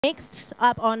Next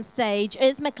up on stage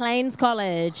is Macleans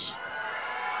College.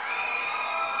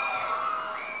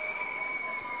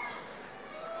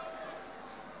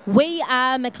 We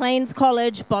are Macleans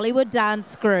College Bollywood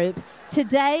dance group.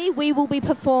 Today we will be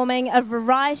performing a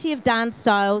variety of dance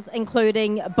styles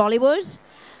including Bollywood,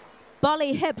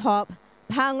 Bolly hip-hop,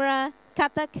 Bhangra,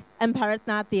 Kathak and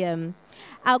Bharatanatyam.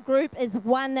 Our group is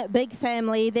one big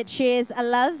family that shares a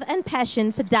love and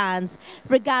passion for dance,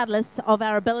 regardless of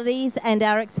our abilities and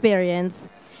our experience.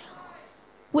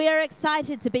 We are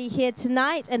excited to be here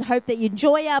tonight and hope that you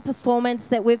enjoy our performance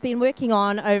that we've been working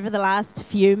on over the last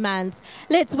few months.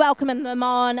 Let's welcome them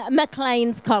on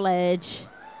Macleans College.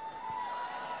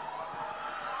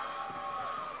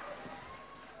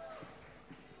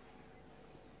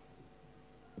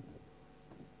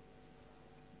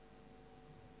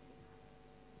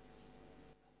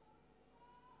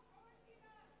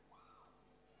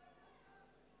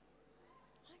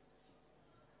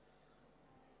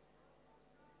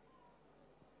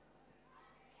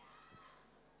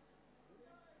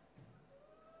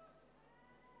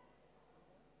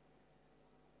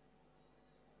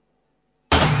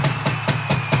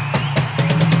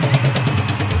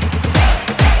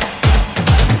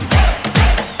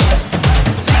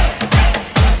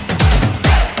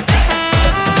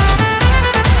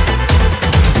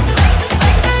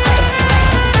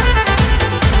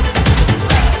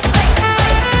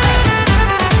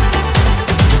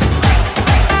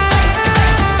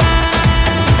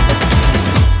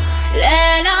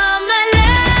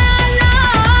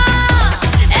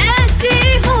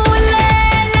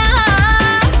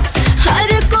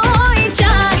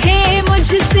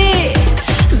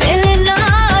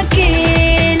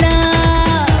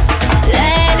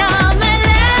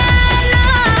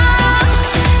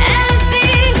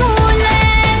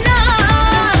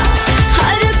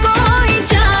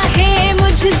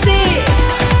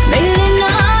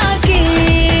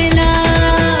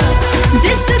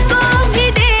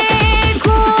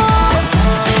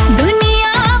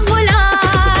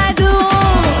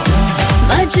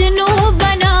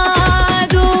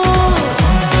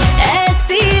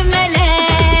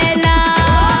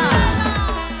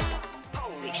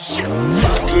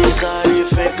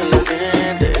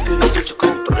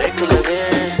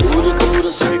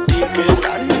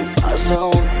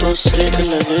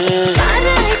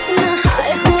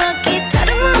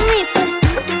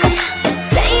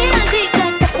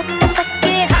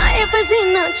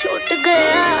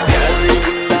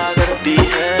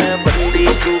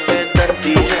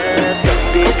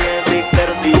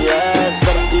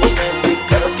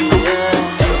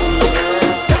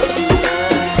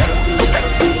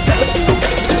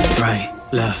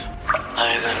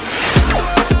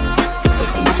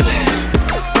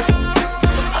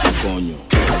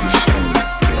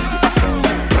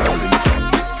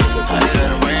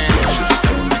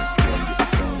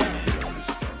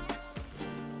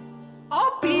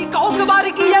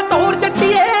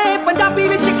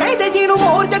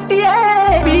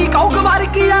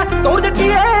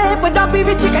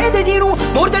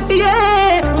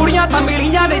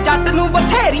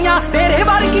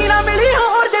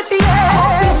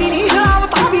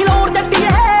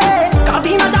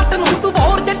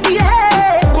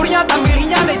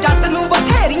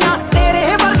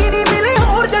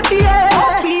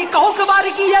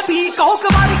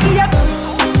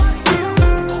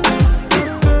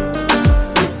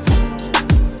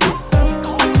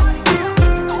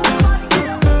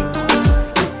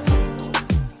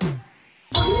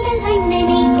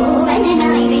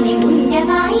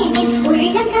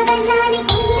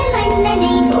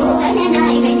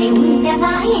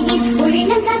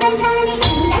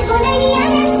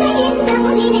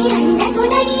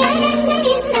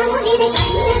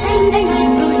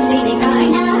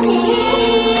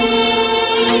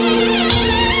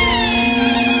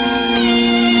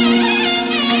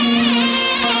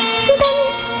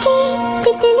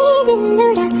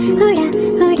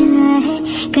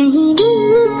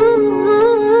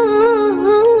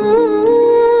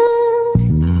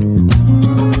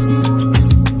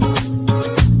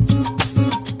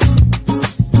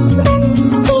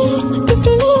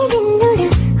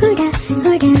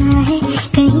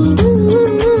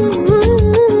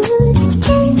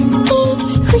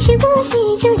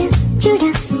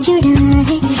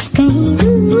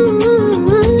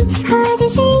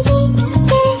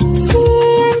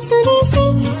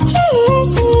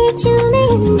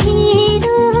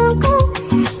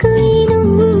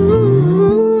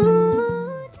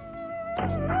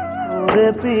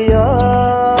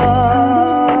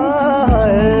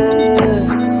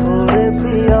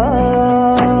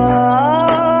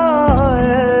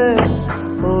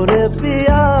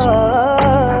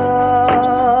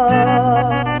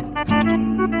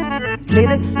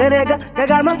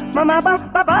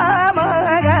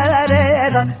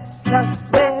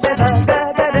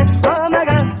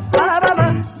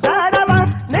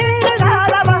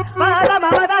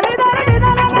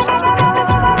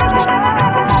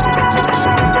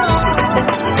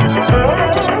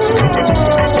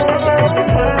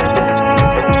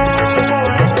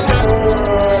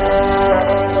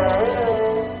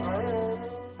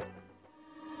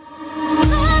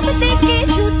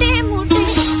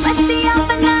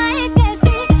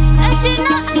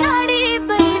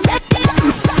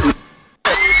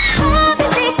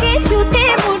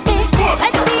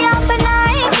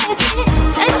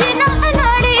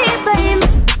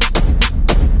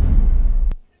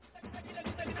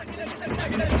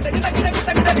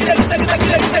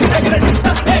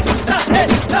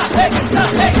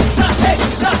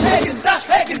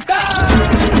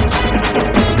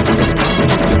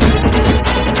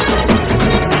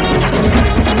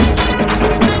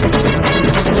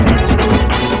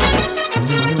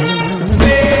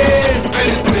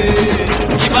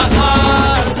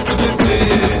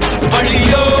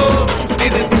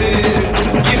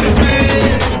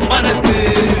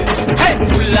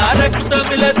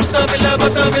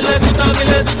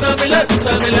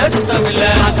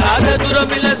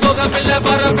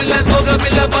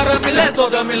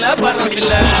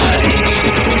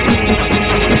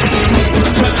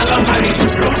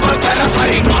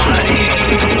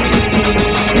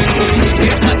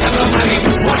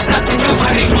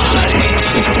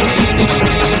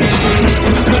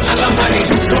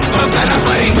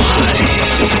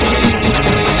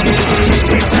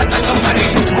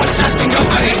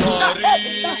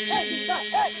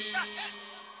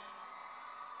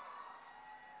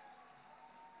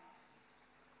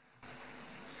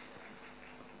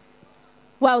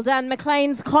 Well done,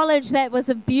 Macleans College. That was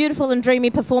a beautiful and dreamy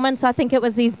performance. I think it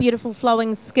was these beautiful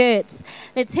flowing skirts.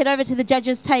 Let's head over to the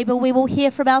judges' table. We will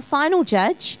hear from our final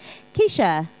judge,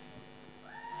 Keisha.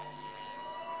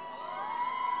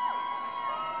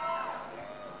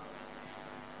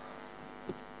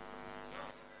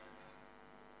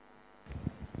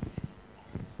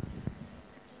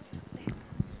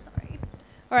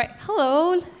 All right,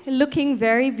 hello, looking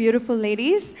very beautiful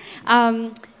ladies.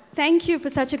 Thank you for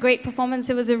such a great performance.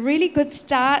 It was a really good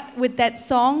start with that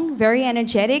song, very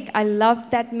energetic. I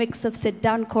loved that mix of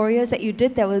sit-down choreos that you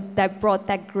did that brought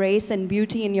that grace and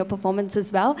beauty in your performance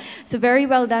as well. So very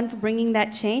well done for bringing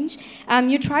that change.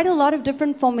 You tried a lot of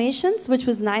different formations, which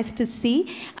was nice to see.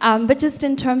 But just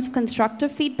in terms of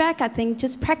constructive feedback, I think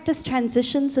just practice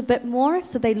transitions a bit more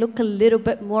so they look a little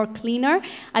bit more cleaner.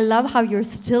 I love how you're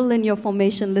still in your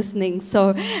formation listening.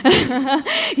 So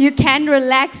you can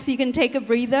relax, you can take a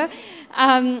breather.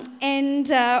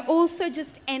 Also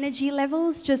just energy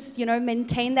levels, just, you know,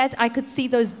 maintain that. I could see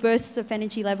those bursts of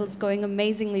energy levels going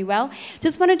amazingly well.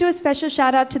 Just want to do a special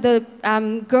shout out to the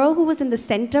girl who was in the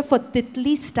center for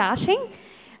Titli starting.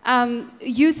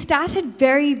 You started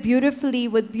very beautifully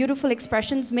with beautiful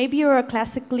expressions. Maybe you're a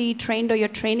classically trained or you're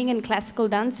training in classical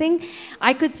dancing.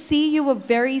 I could see you were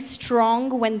very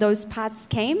strong when those parts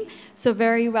came. So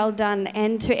very well done.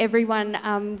 And to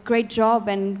everyone, great job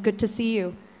and good to see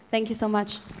you. Thank you so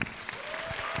much.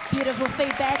 Beautiful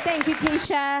feedback. Thank you,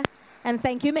 Keisha. And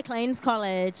thank you, Macleans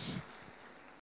College.